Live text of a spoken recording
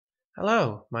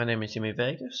Hello, my name is Jimmy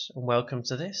Vegas and welcome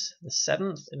to the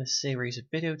 7th in a series of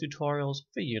video tutorials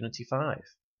for Unity 5.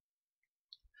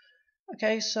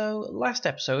 Okay, so last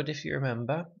episode, if you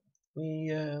remember,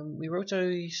 we wrote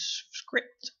a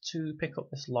script to pick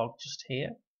up this log just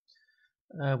here.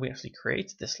 We actually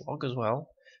created this log as well,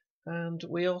 and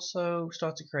we also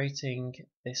started creating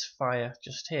this fire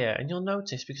just here. And you'll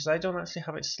notice, because I don't actually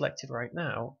have it selected right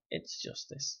now, it's just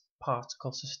this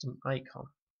particle system icon.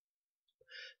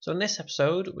 So in this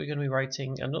episode we're going to be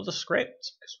writing another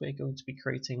script because we're going to be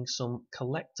creating some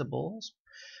collectibles,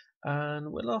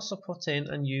 and we'll also put in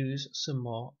and use some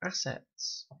more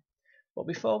assets. But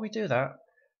before we do that,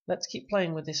 let's keep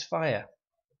playing with this fire.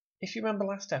 If you remember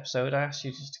last episode, I asked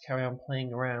you just to carry on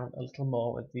playing around a little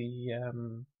more with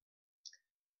the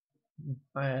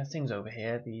things over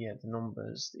here, the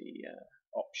numbers, the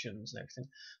options and everything,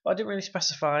 but I didn't really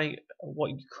specify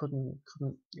what you couldn't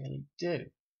really do.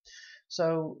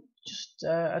 So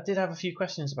I did have a few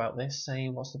questions about this,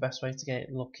 saying what's the best way to get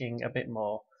it looking a bit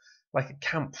more like a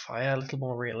campfire, a little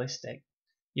more realistic.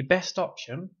 Your best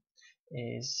option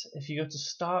is if you go to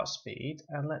start speed,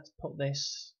 and let's put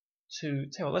this to,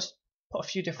 let's put a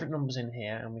few different numbers in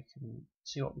here and we can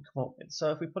see what we come up with.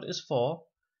 So if we put it as 4,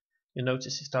 you'll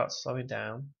notice it starts slowing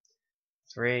down.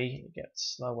 3, it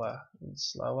gets slower and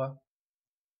slower.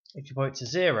 If you put it to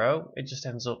 0, it just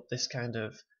ends up this kind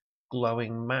of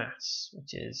glowing mass,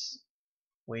 which is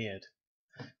weird.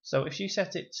 So if you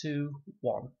set it to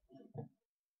 1,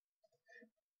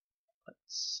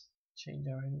 let's change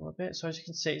our angle a bit. So as you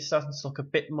can see, it's starting to look a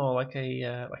bit more like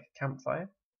a campfire.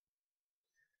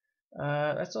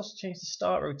 Let's also change the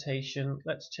start rotation.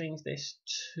 Let's change this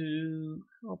to,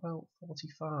 how about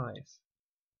 45?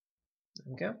 There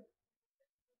we go.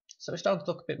 So it's starting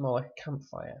to look a bit more like a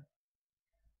campfire.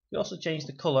 We also change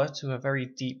the colour to a very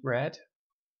deep red.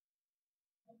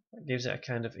 That gives it a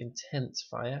kind of intense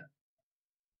fire.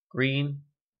 Green,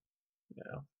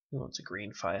 no, who wants a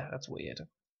green fire? That's weird.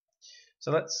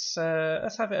 So let's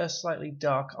have it a slightly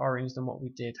dark orange than what we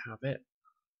did have it.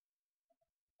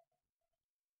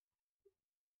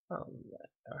 Oh,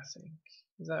 there, I think.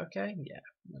 Is that okay? Yeah,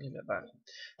 we'll leave it at that.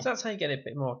 So that's how you get it a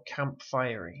bit more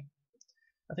campfire-y.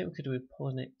 I think we could do with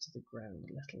pulling it to the ground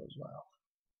a little as well.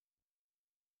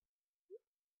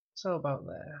 So about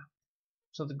there.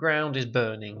 So the ground is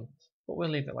burning, but we'll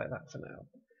leave it like that for now.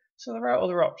 So there are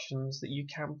other options that you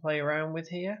can play around with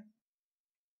here.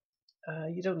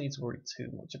 You don't need to worry too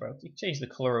much about it. You can change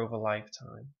the colour over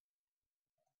lifetime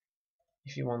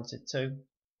if you wanted to.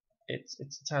 It's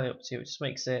entirely up to you. It just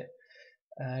makes it,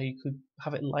 you could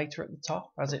have it lighter at the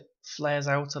top as it flares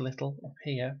out a little up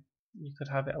here. You could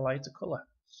have it a lighter colour.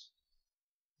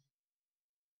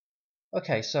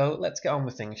 Okay, so let's get on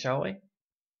with things, shall we?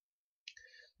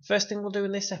 The first thing we'll do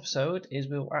in this episode is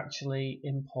we'll actually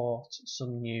import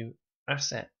some new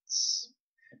assets.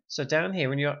 So down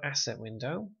here in your asset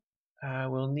window,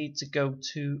 we'll need to go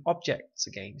to objects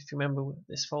again, if you remember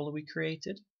this folder we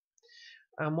created.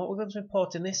 And what we're going to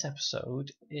import in this episode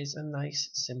is a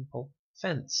nice simple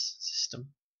fence system.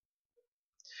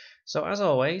 So as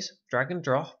always, drag and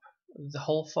drop the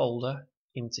whole folder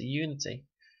into Unity.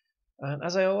 And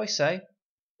as I always say,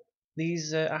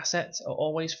 these assets are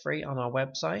always free on our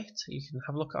website. You can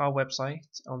have a look at our website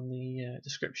on the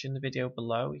description of the video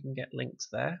below. You can get links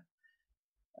there.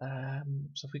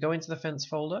 So if we go into the fence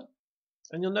folder,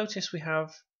 and you'll notice we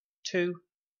have two.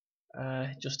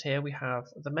 Just here we have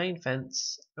the main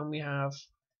fence and we have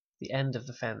the end of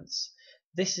the fence.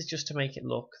 This is just to make it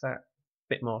look that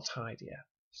bit more tidier.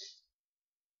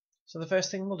 So the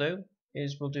first thing we'll do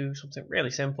is we'll do something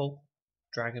really simple,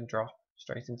 drag and drop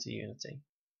straight into Unity.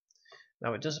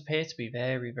 Now it does appear to be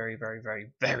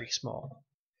very small.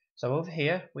 So over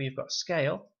here we've got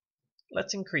scale.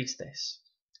 Let's increase this.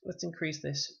 Let's increase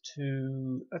this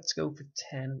to, let's go for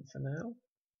 10 for now.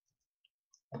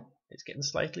 It's getting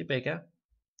slightly bigger.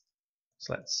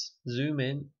 So let's zoom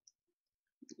in.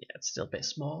 Yeah, it's still a bit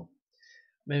small.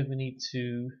 Maybe we need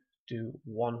to do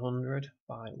 100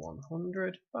 by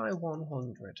 100 by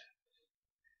 100.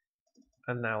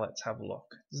 And now let's have a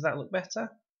look. Does that look better?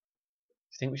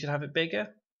 Do you think we should have it bigger?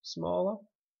 Smaller?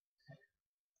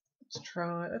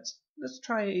 Let's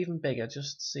try it even bigger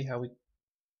just to see how we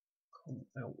come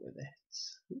out with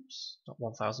it. Oops, not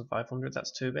 1500,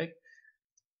 that's too big.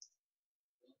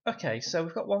 Okay, so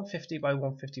we've got 150 by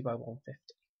 150 by 150.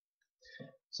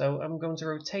 So I'm going to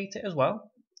rotate it as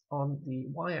well on the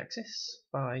y-axis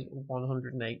by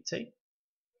 180,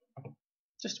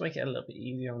 just to make it a little bit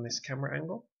easier on this camera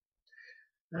angle.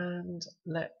 And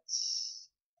let's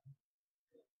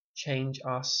change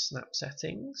our snap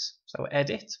settings. So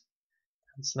edit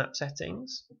and snap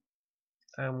settings.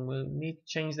 and we'll need to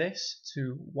change this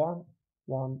to 1,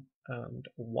 1 and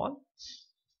 1.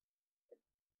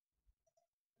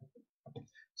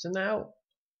 So now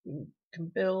we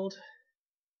can build.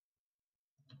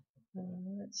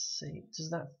 Let's see, does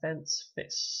that fence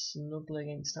fit snugly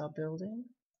against our building?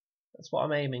 That's what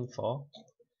I'm aiming for.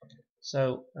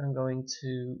 So I'm going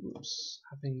to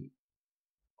have a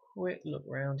quick look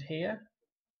around here,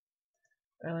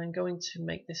 and I'm going to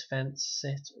make this fence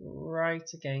sit right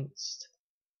against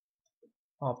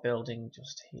our building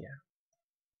just here.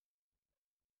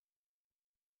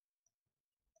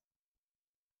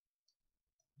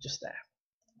 Just there.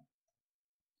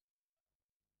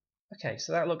 Okay,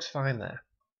 so that looks fine there.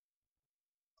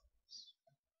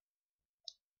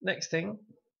 Next thing,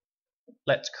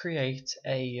 let's create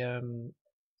a in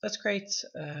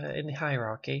the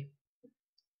hierarchy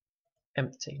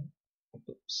empty.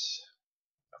 Oops,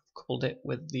 I've coupled it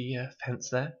with the fence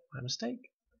there. My mistake.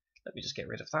 Let me just get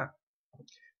rid of that.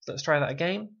 So let's try that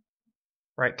again.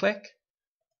 Right click,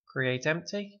 create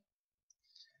empty.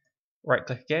 Right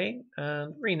click again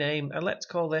and rename, and let's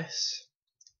call this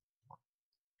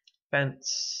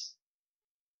fence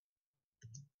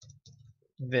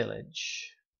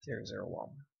village 001.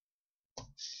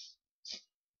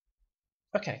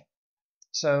 Okay,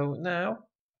 so now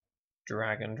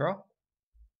drag and drop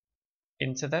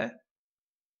into there,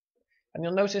 and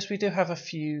you'll notice we do have a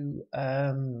few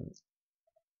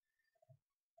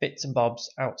bits and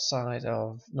bobs outside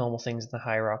of normal things in the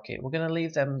hierarchy. We're going to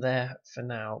leave them there for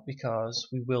now because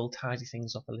we will tidy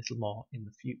things up a little more in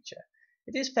the future.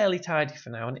 It is fairly tidy for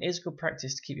now, and it is good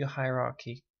practice to keep your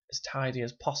hierarchy as tidy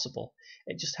as possible.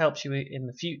 It just helps you in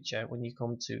the future when you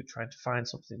come to trying to find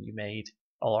something you made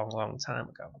a long time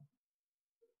ago.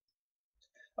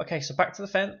 Okay, so back to the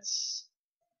fence,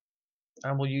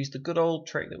 and we'll use the good old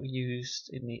trick that we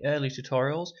used in the early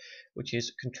tutorials, which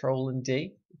is Control and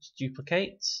D, which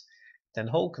duplicates, then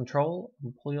hold Control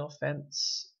and pull your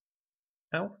fence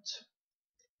out,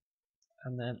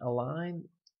 and then align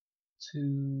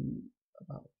to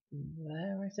about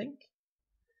there, I think,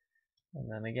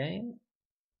 and then again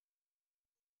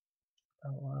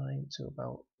align to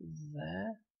about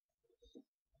there,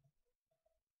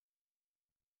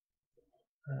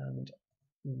 and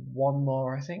one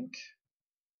more, I think,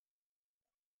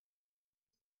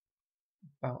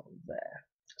 about there.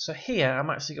 So here I'm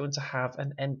actually going to have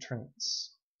an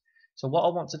entrance. So what I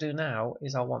want to do now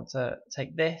is I want to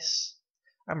take this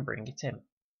and bring it in.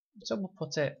 So we'll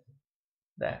put it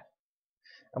there.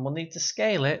 And we'll need to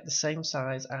scale it the same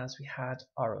size as we had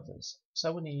our others.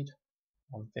 So we need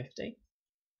 150,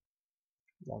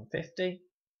 150,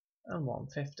 and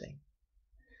 150.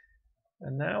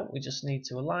 And now we just need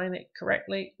to align it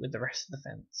correctly with the rest of the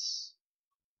fence,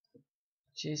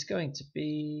 which is going to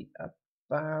be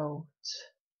about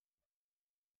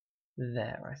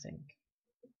there, I think.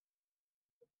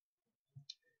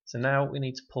 So now we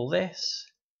need to pull this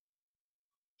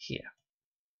here.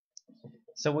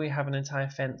 So we have an entire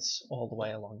fence all the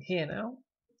way along here now,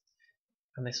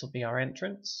 and this will be our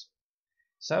entrance.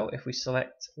 So if we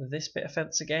select this bit of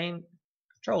fence again,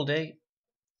 Control D,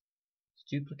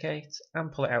 duplicate,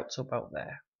 and pull it out to about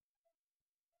there.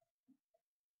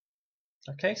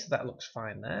 Okay, so that looks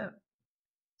fine there.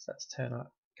 So let's turn our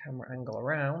camera angle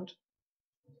around,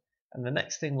 and the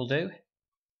next thing we'll do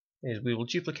is we will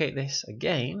duplicate this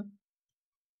again,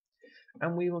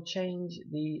 and we will change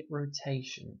the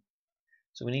rotation.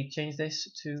 So we need to change this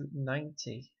to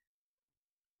 90.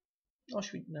 Or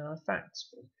should we? No, in fact,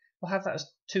 we'll have that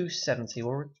as 270.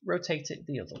 We'll rotate it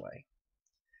the other way,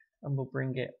 and we'll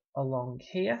bring it along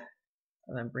here,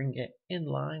 and then bring it in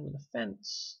line with the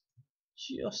fence,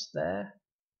 just there.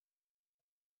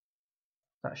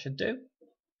 That should do.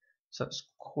 So let's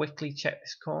quickly check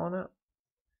this corner.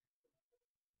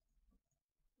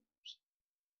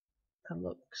 And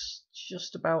looks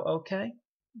just about okay.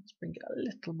 Let's bring it a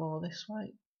little more this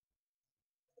way.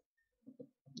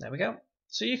 There we go.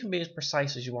 So you can be as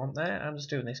precise as you want there. I'm just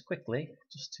doing this quickly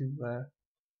just to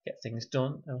get things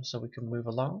done and so we can move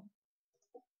along.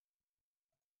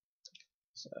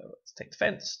 So let's take the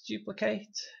fence,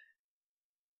 duplicate,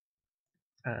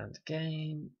 and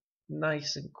again,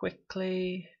 nice and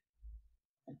quickly.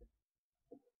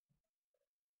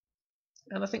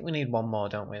 And I think we need one more,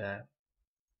 don't we, there?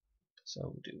 So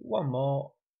we'll do one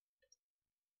more.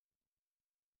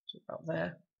 So about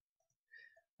there.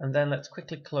 And then let's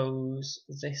quickly close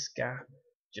this gap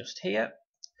just here.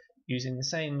 Using the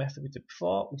same method we did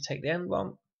before, we take the end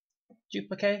one,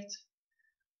 duplicate,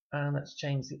 and let's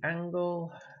change the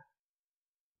angle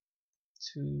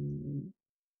to,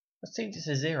 let's change it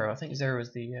to 0. I think 0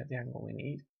 is the angle we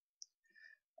need.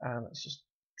 And let's just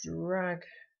drag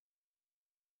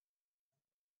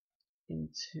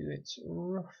into its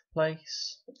rough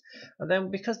place, and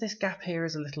then because this gap here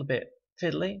is a little bit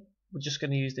fiddly, we're just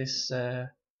going to use this the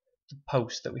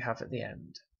post that we have at the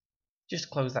end. Just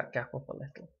close that gap up a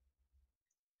little,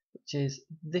 which is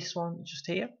this one just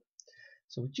here.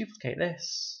 So we duplicate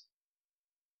this,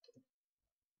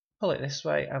 pull it this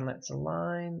way, and let's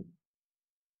align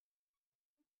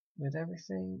with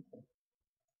everything.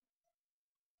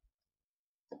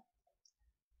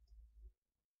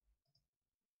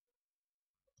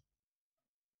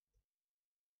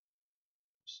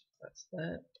 So that's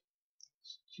there.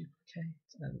 Just duplicate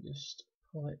and just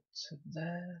pull it to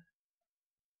there.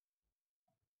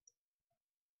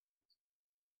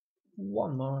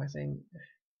 One more, I think.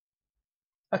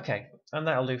 Okay, and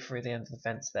that'll do for the end of the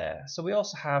fence there. So we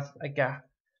also have a gap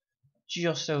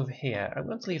just over here. I'm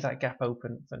going to leave that gap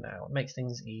open for now. It makes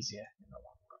things easier in the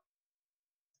long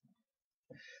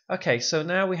run. Okay, so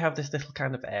now we have this little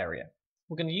kind of area.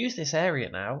 We're going to use this area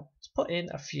now to put in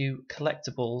a few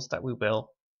collectibles that we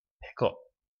will pick up.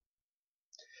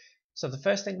 So the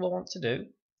first thing we'll want to do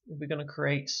is we're going to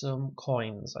create some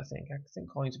coins, I think. I think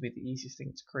coins would be the easiest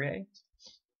thing to create.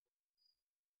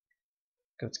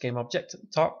 Go to Game Object at the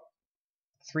top,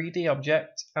 3D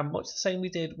Object, and much the same we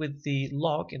did with the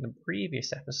log in the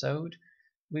previous episode,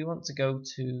 we want to go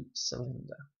to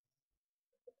Cylinder.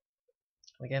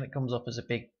 Again, it comes up as a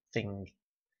big thing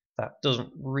that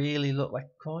doesn't really look like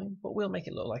a coin, but we'll make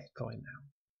it look like a coin now.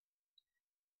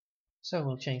 So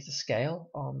we'll change the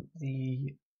scale on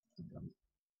the...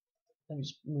 Let me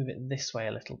just move it this way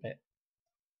a little bit.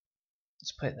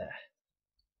 Let's put it there.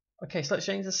 Okay, so let's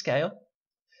change the scale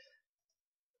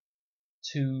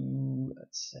to,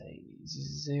 let's say,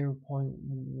 0.1. No,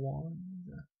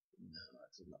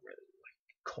 that's not really like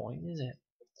a coin, is it?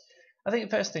 I think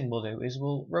the first thing we'll do is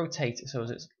we'll rotate it so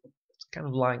it's kind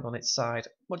of lying on its side,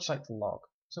 much like the log.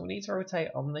 So we need to rotate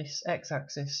on this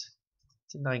x-axis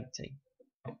to 90.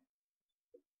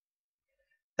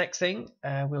 Next thing,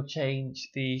 we'll change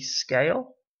the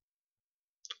scale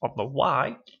on the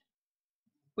y.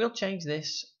 We'll change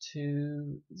this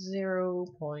to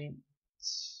 0.2.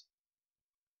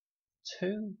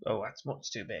 Oh, that's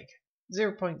much too big.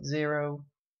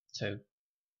 0.02.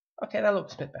 Okay, that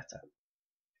looks a bit better.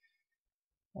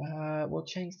 We'll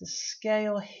change the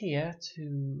scale here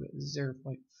to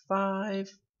 0.5,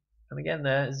 and again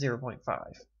there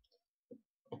 0.5.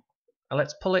 And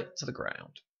let's pull it to the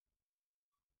ground.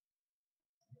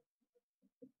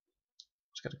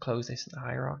 Just going to close this in the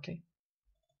hierarchy.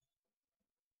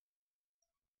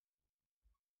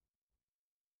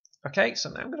 Okay, so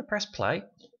now I'm going to press play.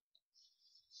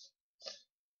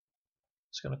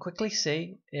 Just going to quickly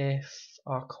see if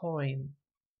our coin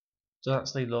does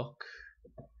actually look.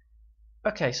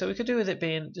 Okay, so we could do with it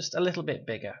being just a little bit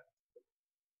bigger.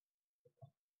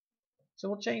 So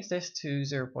we'll change this to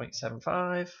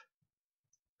 0.75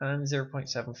 and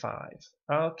 0.75.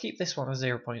 I'll keep this one as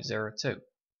 0.02.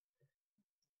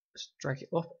 Just drag it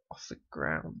up off the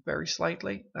ground very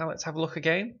slightly. Now let's have a look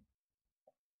again.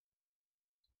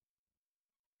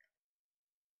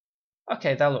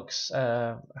 Okay, that looks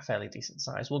a fairly decent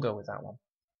size. We'll go with that one.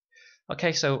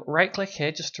 Okay, so right click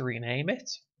here just to rename it,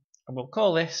 and we'll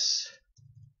call this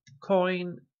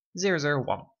coin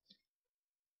 001.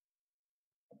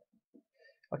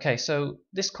 Okay, so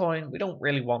this coin, we don't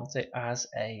really want it as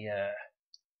a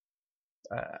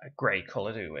grey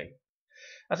colour, do we?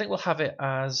 I think we'll have it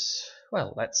as,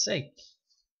 well, let's see.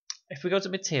 If we go to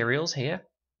materials here,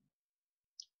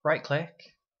 right click,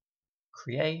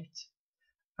 create,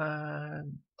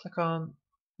 and click on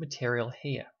material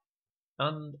here.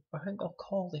 And I think I'll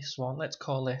call this one, let's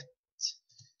call it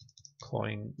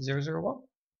coin 001.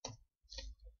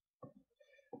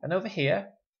 And over here,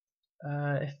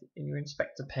 if in your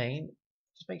inspector pane,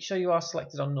 just make sure you are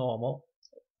selected on normal.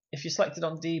 If you're selected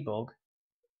on debug,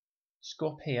 just go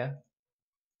up here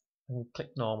and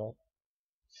click normal.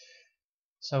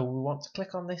 So we want to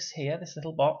click on this here, this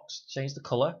little box, change the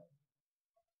colour,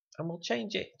 and we'll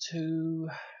change it to,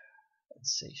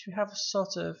 let's see, should we have a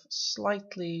sort of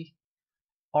slightly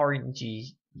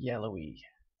orangey, yellowy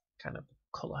kind of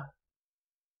colour?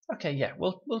 Okay, yeah,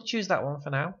 we'll choose that one for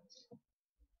now.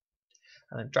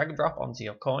 And then drag and drop onto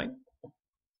your coin.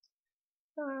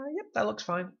 Yep, that looks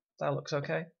fine. That looks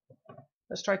okay.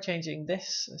 Let's try changing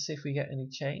this and see if we get any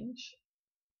change.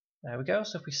 There we go.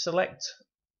 So if we select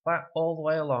that all the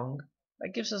way along,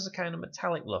 that gives us a kind of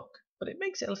metallic look, but it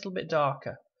makes it a little bit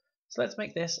darker. So let's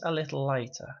make this a little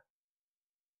lighter.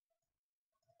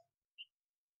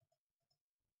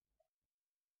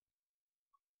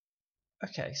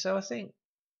 Okay, so I think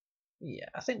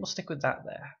we'll stick with that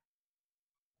there.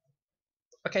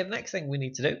 Okay, the next thing we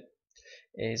need to do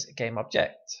is game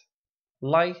object,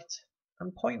 light,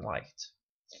 and point light.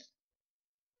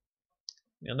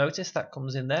 You'll notice that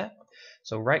comes in there.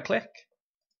 So right click,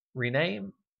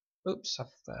 rename. Oops, I've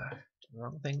done the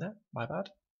wrong thing there. My bad.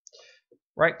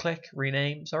 Right click,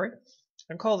 rename, sorry,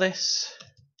 and call this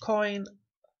coin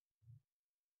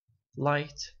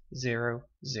light 00.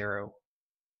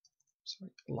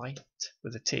 Sorry, light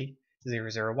with a T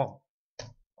 001.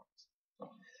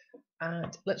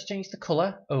 And let's change the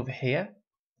color over here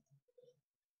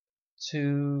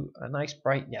to a nice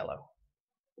bright yellow.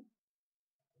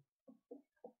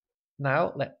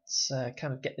 Now let's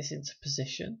kind of get this into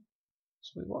position.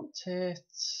 So we want it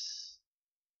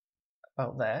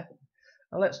about there.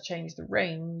 Now let's change the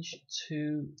range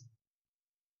to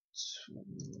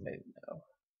maybe no. I'm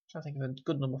trying to think of a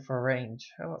good number for a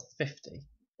range. How about 50?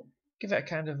 Give it a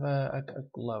kind of a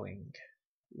glowing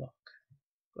look.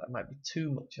 That might be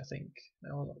too much, I think.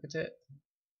 Now we'll look at it.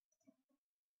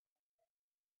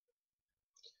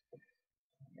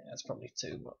 Yeah, that's probably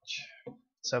too much.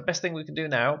 So best thing we can do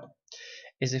now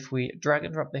is if we drag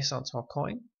and drop this onto our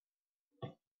coin,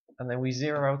 and then we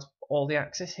zero out all the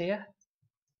axis here,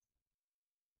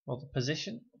 or the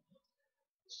position.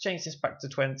 Let's change this back to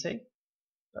 20.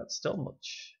 That's still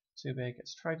much too big.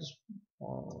 Let's try just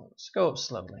let's go up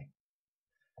slowly.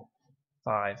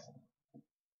 5.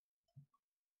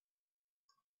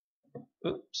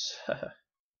 Oops.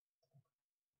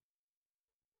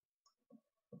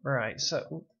 Right,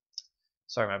 so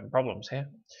sorry, I'm having problems here.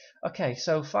 Okay,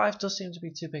 so 5 does seem to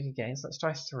be too big again, so let's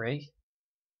try 3.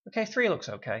 Okay, 3 looks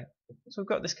okay. So we've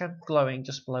got this kind of glowing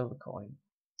just below the coin.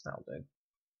 That'll do.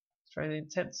 Let's try the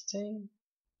intensity.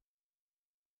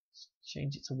 Let's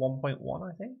change it to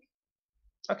 1.1, I think.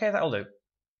 Okay, that'll do.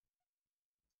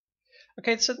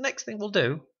 Okay, so the next thing we'll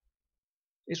do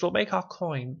is we'll make our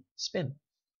coin spin.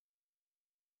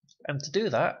 And to do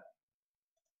that,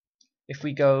 if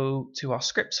we go to our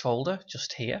scripts folder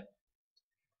just here,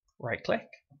 right click,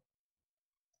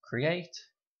 create,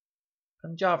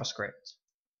 and JavaScript.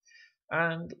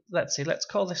 And let's see, let's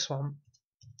call this one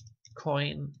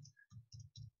coin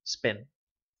spin.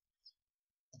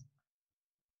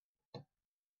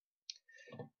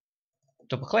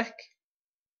 Double click,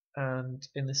 and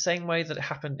in the same way that it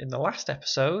happened in the last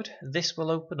episode, this will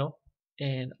open up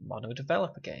in Mono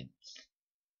Develop again.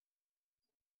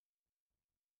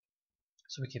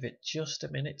 So we give it just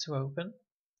a minute to open.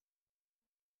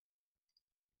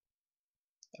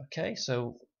 Okay,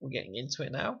 so we're getting into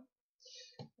it now.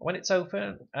 When it's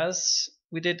open, as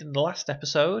we did in the last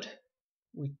episode,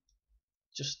 we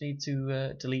just need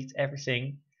to delete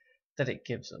everything that it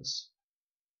gives us.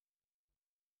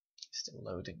 Still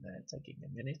loading there, taking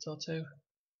a minute or two.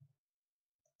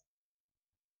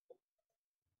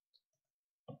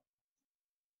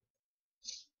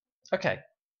 Okay,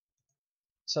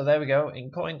 so there we go. In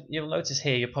coin, you'll notice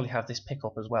here you'll probably have this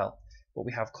pickup as well, but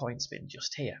we have coin spin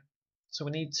just here. So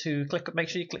we need to click. Make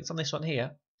sure you clicked on this one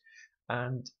here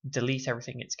and delete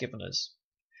everything it's given us.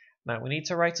 Now we need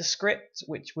to write a script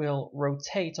which will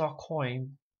rotate our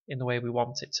coin in the way we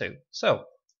want it to. So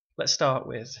let's start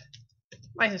with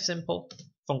nice and simple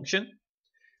function,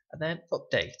 and then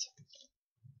update.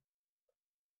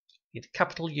 Need a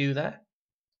capital U there.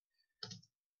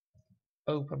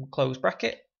 Open close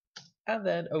bracket, and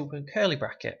then open curly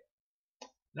bracket.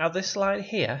 Now this line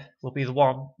here will be the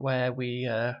one where we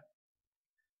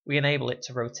enable it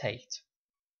to rotate.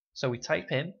 So we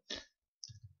type in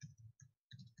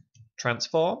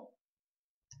transform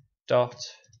dot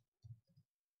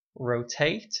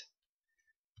rotate,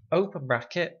 open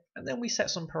bracket, and then we set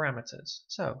some parameters.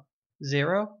 So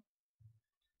 0,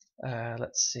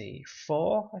 let's see,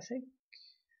 4, I think,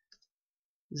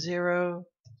 0,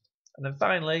 and then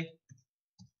finally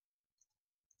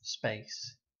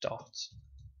space dot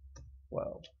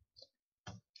world,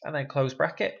 and then close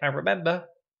bracket, and remember,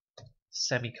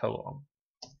 semicolon.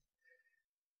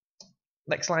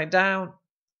 Next line down,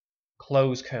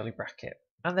 close curly bracket,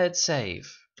 and then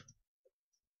save.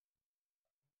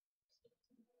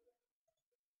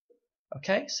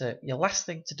 Okay, so your last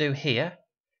thing to do here,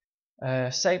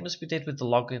 same as we did with the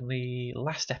log in the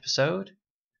last episode,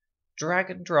 drag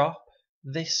and drop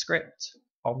this script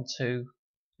onto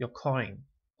your coin,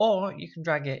 or you can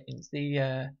drag it into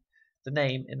the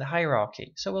name in the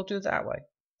hierarchy. So we'll do it that way.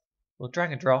 We'll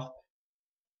drag and drop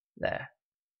there.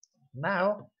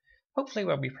 Now, hopefully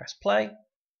when we press play,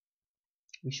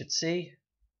 we should see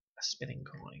a spinning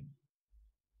coin.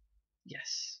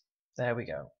 Yes, there we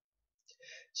go.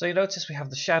 So you notice we have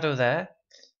the shadow there.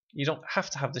 You don't have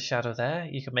to have the shadow there.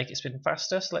 You can make it spin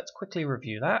faster. So let's quickly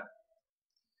review that.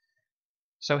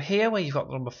 So here where you've got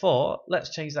the number 4,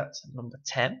 let's change that to number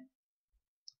 10.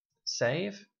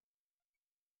 Save.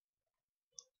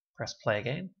 Press play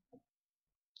again.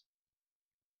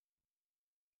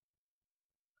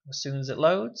 As soon as it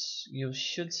loads, you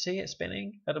should see it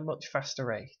spinning at a much faster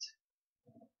rate.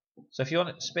 So if you want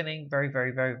it spinning very,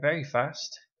 very, very, very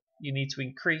fast, you need to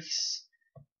increase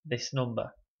this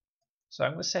number. So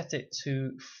I'm going to set it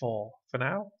to 4 for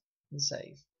now and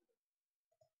save.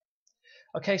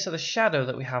 Okay, so the shadow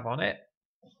that we have on it,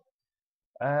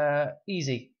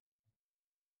 easy.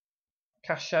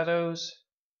 Cast shadows,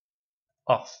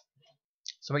 off.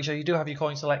 So make sure you do have your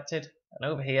coin selected, and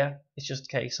over here it's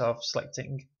just a case of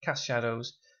selecting cast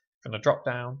shadows from the drop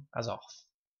down as off.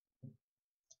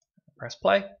 Press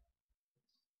play.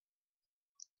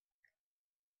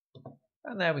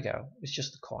 And there we go, it's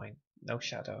just the coin, no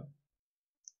shadow.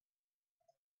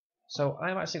 So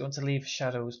I'm actually going to leave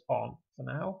shadows on for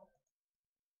now.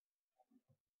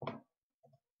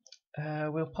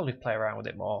 We'll probably play around with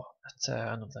it more at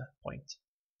another point.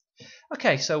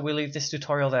 Okay, so we'll leave this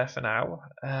tutorial there for now.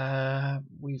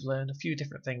 We've learned a few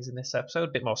different things in this episode,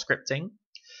 a bit more scripting.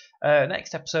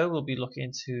 Next episode we'll be looking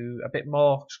into a bit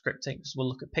more scripting, so we'll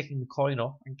look at picking the coin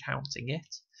up and counting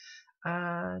it.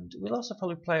 And we'll also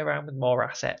probably play around with more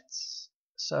assets.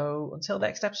 So until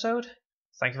next episode,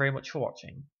 thank you very much for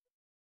watching.